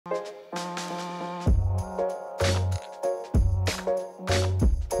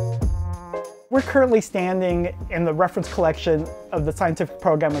We're currently standing in the reference collection of the scientific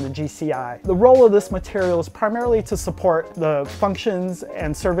program of the GCI. The role of this material is primarily to support the functions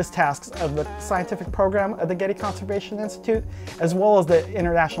and service tasks of the scientific program of the Getty Conservation Institute, as well as the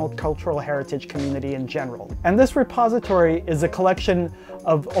international cultural heritage community in general. And this repository is a collection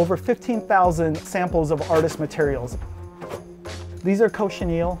of over 15,000 samples of artist materials. These are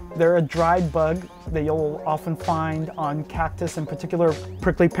cochineal. They're a dried bug that you'll often find on cactus, in particular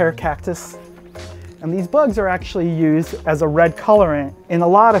prickly pear cactus. And these bugs are actually used as a red colorant in a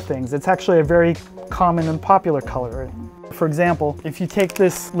lot of things. It's actually a very common and popular colorant. For example, if you take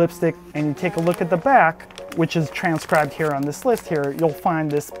this lipstick and you take a look at the back, which is transcribed here on this list here, you'll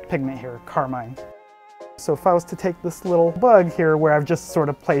find this pigment here, carmine. So if I was to take this little bug here where I've just sort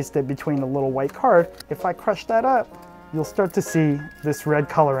of placed it between a little white card, if I crush that up, you'll start to see this red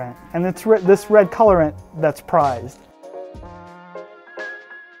colorant. And it's this red colorant that's prized.